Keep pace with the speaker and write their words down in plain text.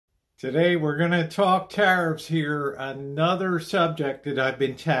Today we're going to talk tariffs here, another subject that I've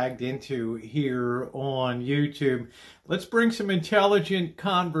been tagged into here on YouTube. Let's bring some intelligent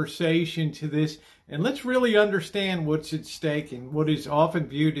conversation to this, and let's really understand what's at stake and what is often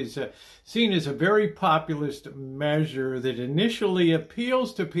viewed as seen as a very populist measure that initially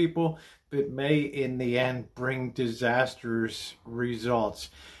appeals to people but may in the end bring disastrous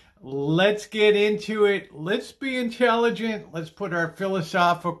results. Let's get into it. Let's be intelligent. Let's put our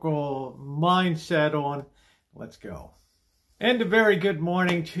philosophical mindset on. Let's go. And a very good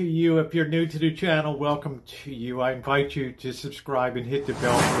morning to you. If you're new to the channel, welcome to you. I invite you to subscribe and hit the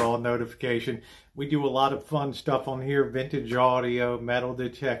bell for all notification. We do a lot of fun stuff on here. Vintage audio, metal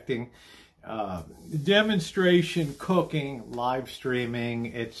detecting, demonstration, cooking, live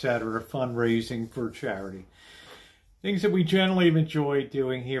streaming, etc. Fundraising for charity. Things that we generally have enjoyed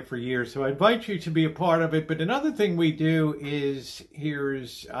doing here for years. So I invite you to be a part of it. But another thing we do is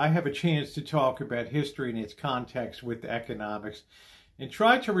I have a chance to talk about history and its context with economics and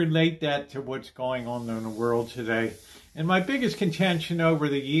try to relate that to what's going on in the world today. And my biggest contention over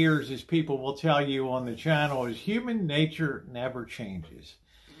the years is people will tell you on the channel is human nature never changes.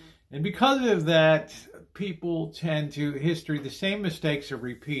 And because of that, people tend to the same mistakes are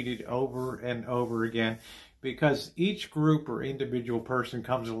repeated over and over again. Because each group or individual person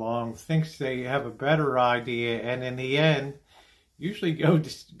comes along, thinks they have a better idea, and in the end, usually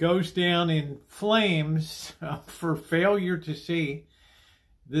goes down in flames for failure to see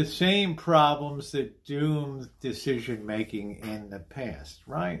the same problems that doomed decision-making in the past,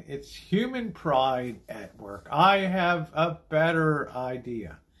 right? It's human pride at work. I have a better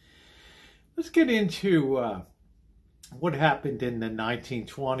idea. Let's get into what happened in the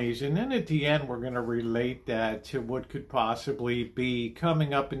 1920s, and then at the end we're going to relate that to what could possibly be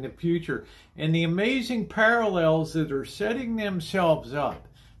coming up in the future and the amazing parallels that are setting themselves up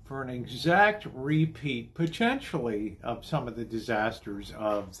for an exact repeat potentially of some of the disasters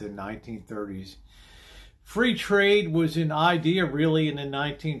of the 1930s. Free trade was an idea really in the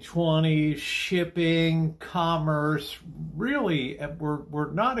 1920s. Shipping, commerce really were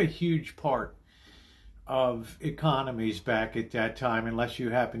not a huge part of economies back at that time, unless you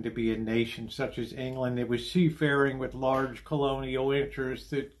happen to be a nation such as England. It was seafaring with large colonial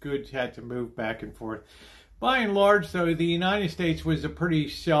interests that goods had to move back and forth. By and large, though, the United States was a pretty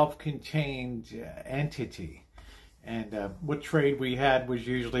self-contained entity. And what trade we had was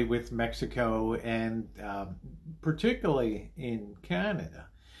usually with Mexico and particularly in Canada.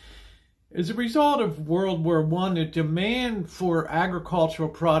 As a result of World War I, the demand for agricultural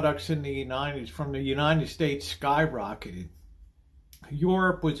products from the United States skyrocketed.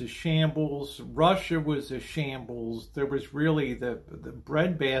 Europe was a shambles. Russia was a shambles. There was really the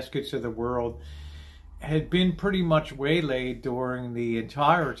bread baskets of the world had been pretty much waylaid during the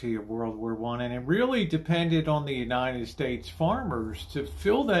entirety of World War I, and it really depended on the United States farmers to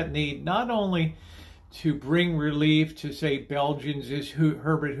fill that need, not only to bring relief to, say, Belgians, as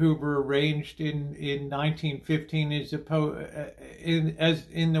Herbert Hoover arranged in 1915, as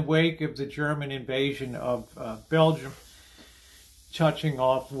in the wake of the German invasion of Belgium, touching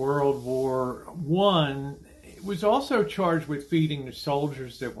off World War I. It was also charged with feeding the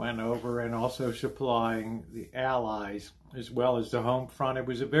soldiers that went over and also supplying the Allies as well as the home front. It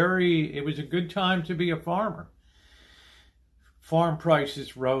was a good time to be a farmer. Farm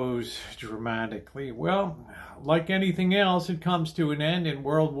prices rose dramatically. Well, like anything else, it comes to an end, and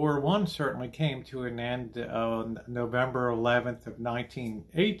World War I certainly came to an end on November 11th of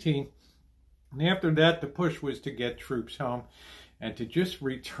 1918. And after that, the push was to get troops home and to just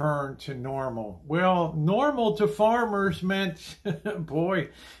return to normal. Well, normal to farmers meant, boy,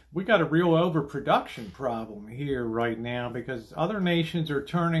 we got a real overproduction problem here right now because other nations are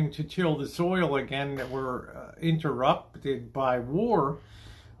turning to till the soil again that were interrupted by war,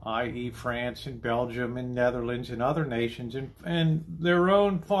 i.e. France and Belgium and Netherlands and other nations, and their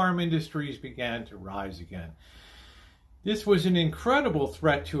own farm industries began to rise again. This was an incredible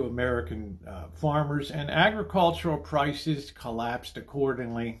threat to American farmers, and agricultural prices collapsed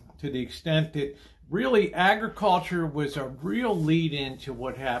accordingly to the extent that really agriculture was a real lead-in to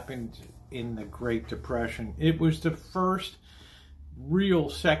what happened in the Great Depression. It was the first real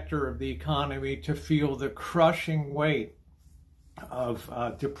sector of the economy to feel the crushing weight of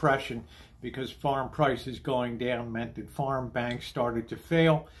depression because farm prices going down meant that farm banks started to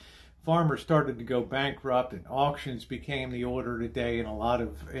fail. Farmers started to go bankrupt, and auctions became the order of the day in a lot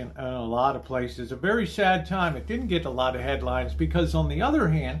of places. A very sad time. It didn't get a lot of headlines because, on the other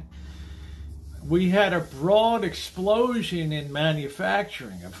hand, We had a broad explosion in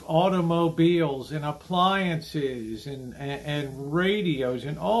manufacturing of automobiles and appliances and radios,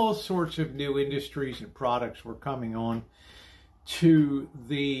 and all sorts of new industries and products were coming on to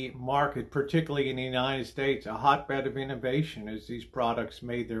the market, particularly in the United States, a hotbed of innovation as these products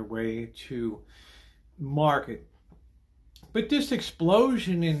made their way to market. But this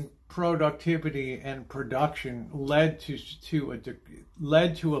explosion in productivity and production led to a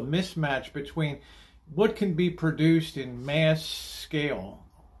mismatch between what can be produced in mass scale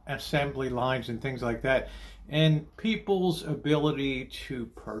assembly lines and things like that, and people's ability to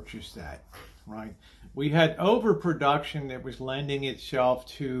purchase that, right? We had overproduction that was lending itself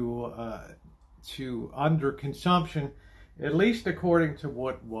to underconsumption, at least according to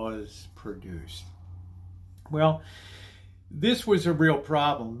what was produced. Well, this was a real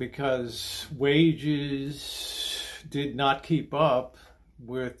problem because wages did not keep up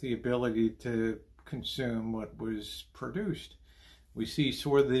with the ability to consume what was produced. We see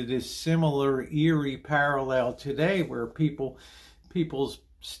sort of this similar eerie parallel today where people's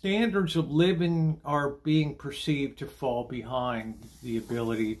standards of living are being perceived to fall behind the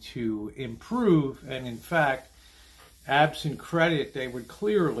ability to improve, and in fact, absent credit, they would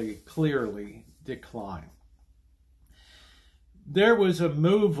clearly decline. There was a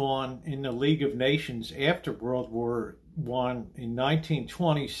move on in the League of Nations after World War I in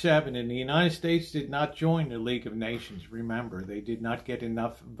 1927, and the United States did not join the League of Nations. Remember, they did not get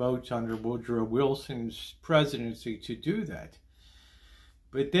enough votes under Woodrow Wilson's presidency to do that.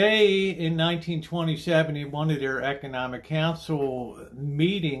 But they, in 1927, in one of their Economic Council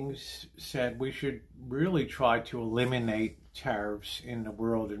meetings, said we should really try to eliminate tariffs in the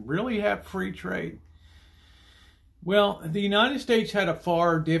world and really have free trade. Well, the United States had a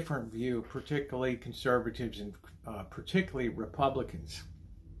far different view, particularly conservatives and particularly Republicans.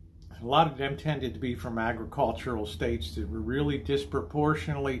 A lot of them tended to be from agricultural states that were really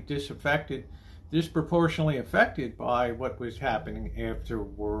disproportionately affected by what was happening after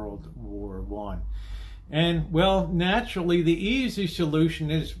World War I. And, well, naturally, the easy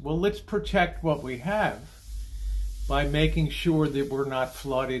solution is, well, let's protect what we have by making sure that we're not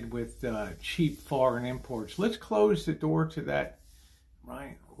flooded with cheap foreign imports. Let's close the door to that,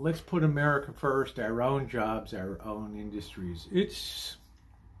 right? Let's put America first, our own jobs, our own industries. It's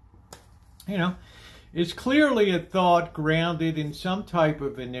clearly a thought grounded in some type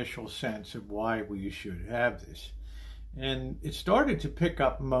of initial sense of why we should have this. And it started to pick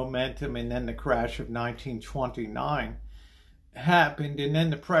up momentum, and then the crash of 1929 happened, and then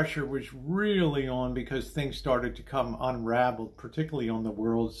the pressure was really on because things started to come unraveled, particularly on the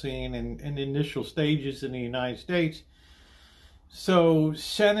world scene and initial stages in the United States. So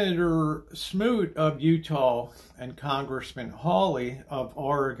Senator Smoot of Utah and Congressman Hawley of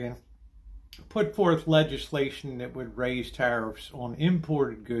Oregon put forth legislation that would raise tariffs on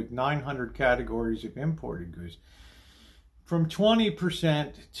imported goods, 900 categories of imported goods, from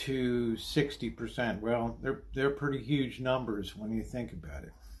 20% to 60%. Well, they're pretty huge numbers when you think about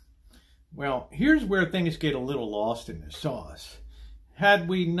it. Well, here's where things get a little lost in the sauce. Had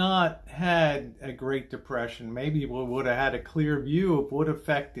we not had a Great Depression, maybe we would have had a clear view of what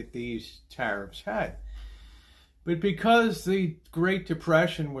effect that these tariffs had. But because the Great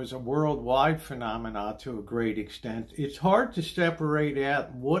Depression was a worldwide phenomenon to a great extent, it's hard to separate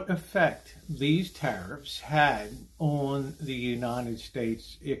out what effect these tariffs had on the United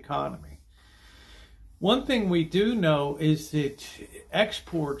States economy. One thing we do know is that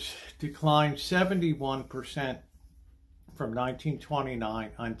exports declined 71% from 1929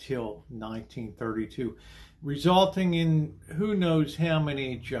 until 1932, resulting in who knows how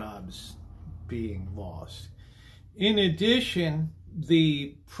many jobs being lost. In addition,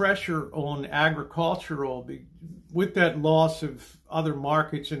 the pressure on agricultural, with that loss of other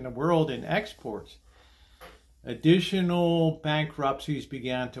markets in the world and exports, additional bankruptcies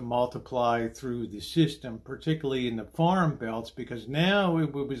began to multiply through the system, particularly in the farm belts, because now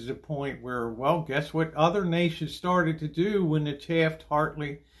it was a point where, well, guess what other nations started to do when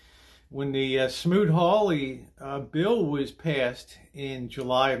the Smoot-Hawley bill was passed in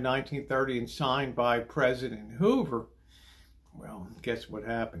July of 1930 and signed by President Hoover. Well, guess what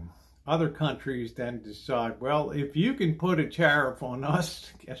happened? Other countries then decide, well, if you can put a tariff on us,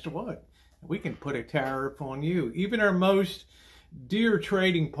 guess what? We can put a tariff on you. Even our most dear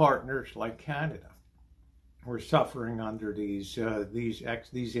trading partners like Canada were suffering under these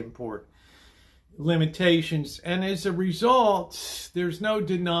import limitations, and as a result, there's no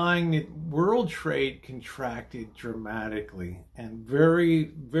denying that world trade contracted dramatically, and very,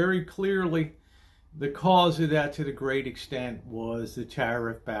 very clearly The cause of that, to the great extent, was the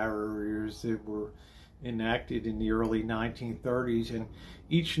tariff barriers that were enacted in the early 1930s, and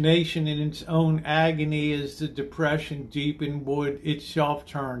each nation in its own agony as the Depression deepened would itself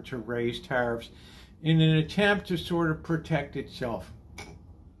turn to raise tariffs in an attempt to sort of protect itself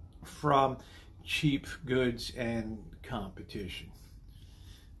from cheap goods and competition.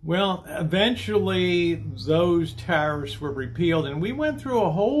 Well, eventually those tariffs were repealed, and we went through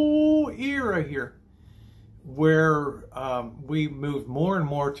a whole era here where we moved more and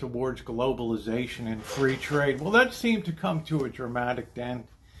more towards globalization and free trade. Well, that seemed to come to a dramatic end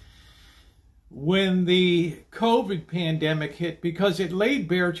when the COVID pandemic hit, because it laid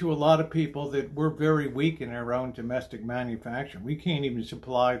bare to a lot of people that we're very weak in our own domestic manufacturing. We can't even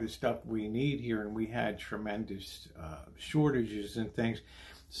supply the stuff we need here, and we had tremendous shortages and things.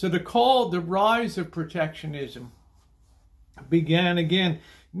 So the rise of protectionism began again.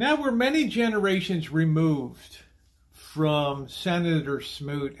 Now we're many generations removed from Senator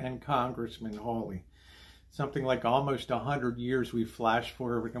Smoot and Congressman Hawley. Something like almost 100 years we flash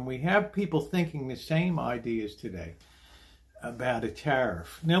forward, and we have people thinking the same ideas today about a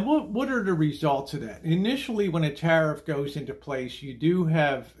tariff. Now, what are the results of that? Initially, when a tariff goes into place, you do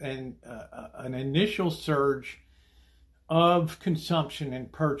have an initial surge of consumption and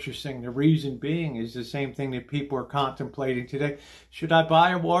purchasing. The reason being is the same thing that people are contemplating today. Should I buy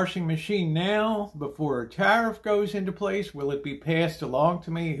a washing machine now before a tariff goes into place? Will it be passed along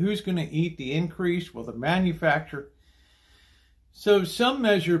to me? Who's going to eat the increase? Will the manufacturer? So some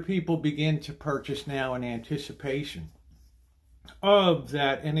measure people begin to purchase now in anticipation of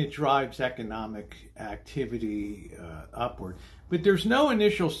that, and it drives economic activity upward. But there's no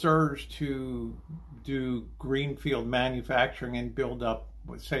initial surge to do greenfield manufacturing and build up,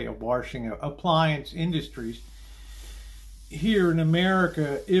 let's say, a washing appliance industries here in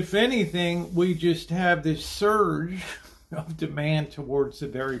America. If anything, we just have this surge of demand towards the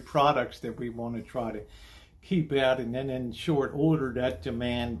very products that we want to try to keep out, and then in short order that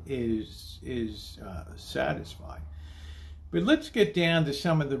demand is satisfied. But let's get down to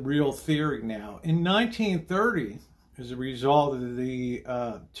some of the real theory now. In 1930, as a result of the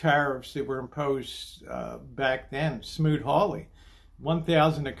tariffs that were imposed back then, Smoot-Hawley,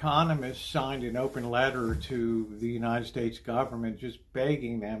 1,000 economists signed an open letter to the United States government just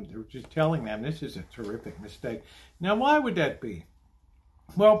begging them, they were just telling them this is a terrific mistake. Now, why would that be?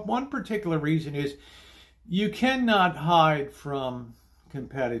 Well, one particular reason is you cannot hide from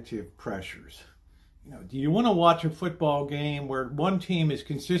competitive pressures. You know, do you want to watch a football game where one team is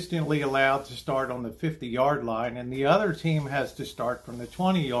consistently allowed to start on the 50-yard line and the other team has to start from the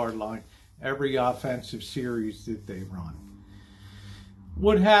 20-yard line every offensive series that they run?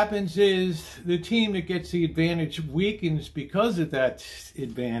 What happens is the team that gets the advantage weakens because of that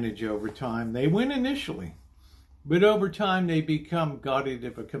advantage over time. They win initially, but over time they become gutted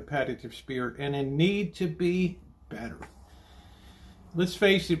of a competitive spirit and a need to be better. Let's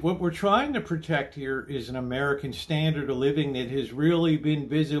face it, what we're trying to protect here is an American standard of living that has really been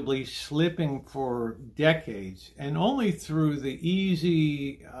visibly slipping for decades. And only through the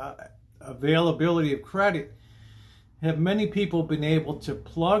easy availability of credit have many people been able to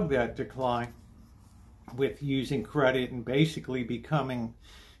plug that decline with using credit and basically becoming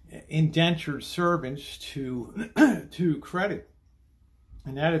indentured servants to credit.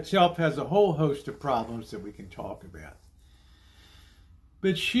 And that itself has a whole host of problems that we can talk about.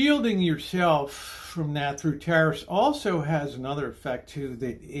 But shielding yourself from that through tariffs also has another effect too,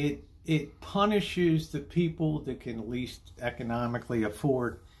 that it punishes the people that can least economically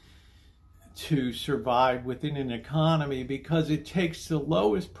afford to survive within an economy, because it takes the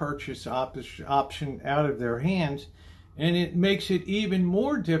lowest purchase option out of their hands, and it makes it even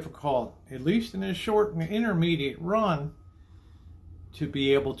more difficult, at least in a short and intermediate run, to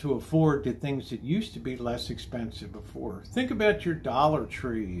be able to afford the things that used to be less expensive before. Think about your Dollar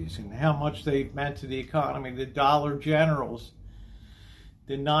Trees and how much they've meant to the economy, the Dollar Generals,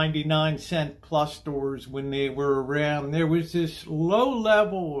 the 99-cent plus stores when they were around. There was this low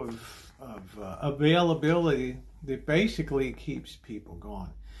level of availability that basically keeps people going.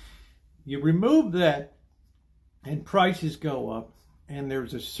 You remove that and prices go up, and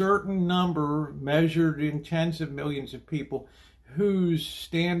there's a certain number measured in tens of millions of people whose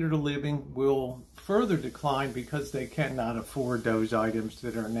standard of living will further decline because they cannot afford those items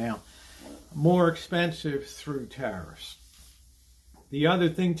that are now more expensive through tariffs. The other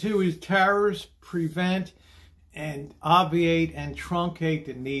thing too is tariffs prevent and obviate and truncate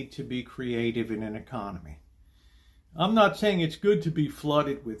the need to be creative in an economy. I'm not saying it's good to be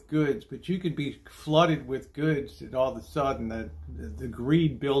flooded with goods, but you could be flooded with goods that all of a sudden the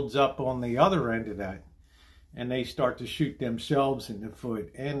greed builds up on the other end of that, and they start to shoot themselves in the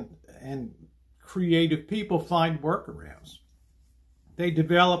foot. And creative people find workarounds. They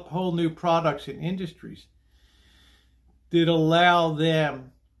develop whole new products and industries that allow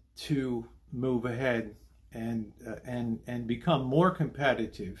them to move ahead and become more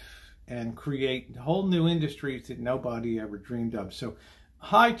competitive and create whole new industries that nobody ever dreamed of. So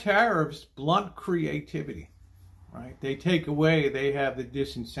high tariffs blunt creativity, right? They take away, they have the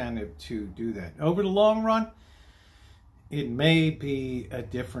disincentive to do that. Over the long run, it may be a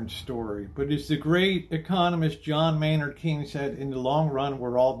different story. But as the great economist John Maynard Keynes said, in the long run,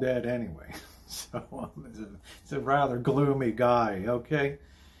 we're all dead anyway. So it's a rather gloomy guy, okay?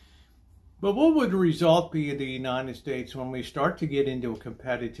 But what would the result be in the United States when we start to get into a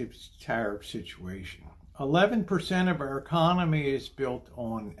competitive tariff situation? 11% of our economy is built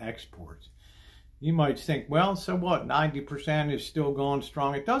on exports. You might think, well, so what? 90% is still going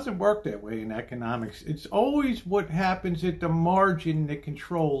strong. It doesn't work that way in economics. It's always what happens at the margin that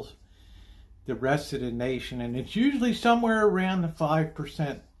controls the rest of the nation. And it's usually somewhere around the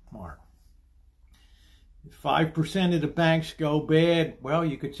 5% mark. If 5% of the banks go bad, well,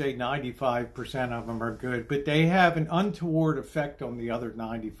 you could say 95% of them are good, but they have an untoward effect on the other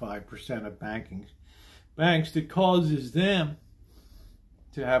 95% of banks that causes them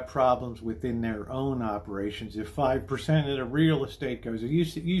to have problems within their own operations. If 5% of the real estate goes,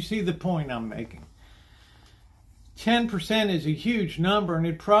 you see the point I'm making. 10% is a huge number, and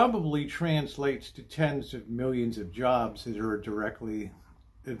it probably translates to tens of millions of jobs that are directly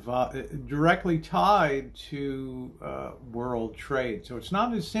tied to world trade. So it's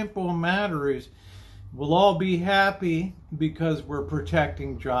not as simple a matter as we'll all be happy because we're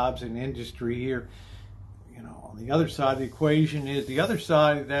protecting jobs and industry here. You know, on the other side of the equation is, the other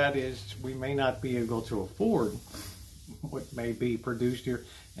side of that is we may not be able to afford what may be produced here,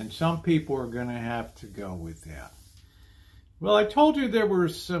 and some people are going to have to go with that. Well, I told you there were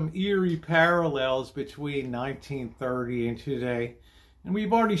some eerie parallels between 1930 and today. And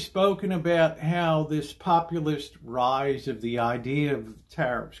we've already spoken about how this populist rise of the idea of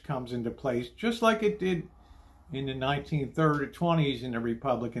tariffs comes into place, just like it did in the 1920s in the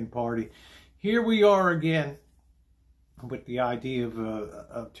Republican Party. Here we are again with the idea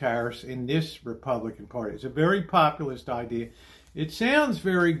of tariffs in this Republican Party. It's a very populist idea. It sounds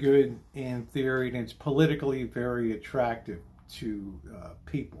very good in theory, and it's politically very attractive to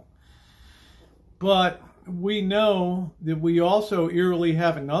people. But we know that we also eerily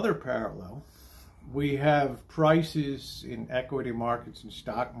have another parallel. We have prices in equity markets and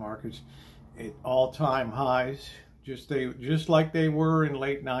stock markets at all-time highs, just like they were in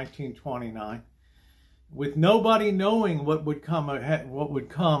late 1929, with nobody knowing what would come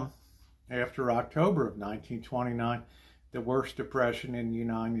after October of 1929, the worst depression in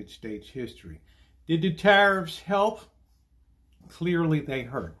United States history. Did the tariffs help? Clearly they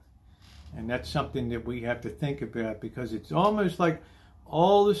hurt. And that's something that we have to think about, because it's almost like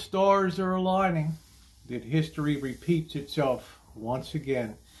all the stars are aligning, that history repeats itself once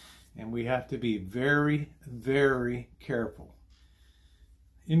again. And we have to be very, very careful.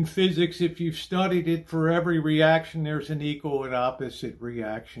 In physics, if you've studied it, for every reaction, there's an equal and opposite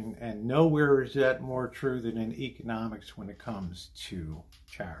reaction. And nowhere is that more true than in economics when it comes to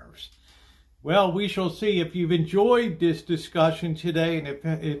tariffs. Well, we shall see. If you've enjoyed this discussion today, and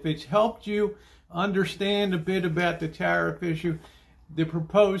if it's helped you understand a bit about the tariff issue, the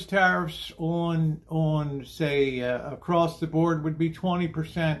proposed tariffs on say, across the board would be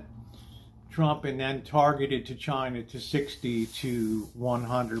 20% Trump, and then targeted to China to 60 to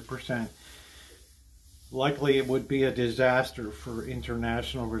 100%. Likely it would be a disaster for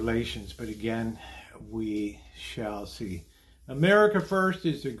international relations, but again, we shall see. America first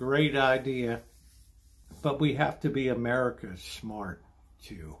is a great idea, but we have to be America smart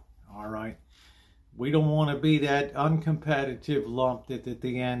too, all right? We don't want to be that uncompetitive lump that at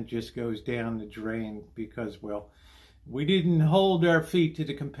the end just goes down the drain because, well, we didn't hold our feet to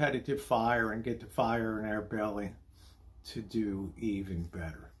the competitive fire and get the fire in our belly to do even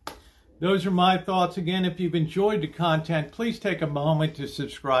better. Those are my thoughts. Again, if you've enjoyed the content, please take a moment to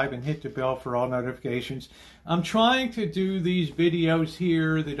subscribe and hit the bell for all notifications. I'm trying to do these videos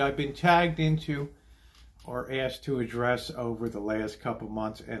here that I've been tagged into or asked to address over the last couple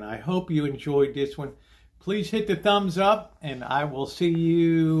months, and I hope you enjoyed this one. Please hit the thumbs up, and I will see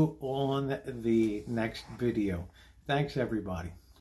you on the next video. Thanks, everybody.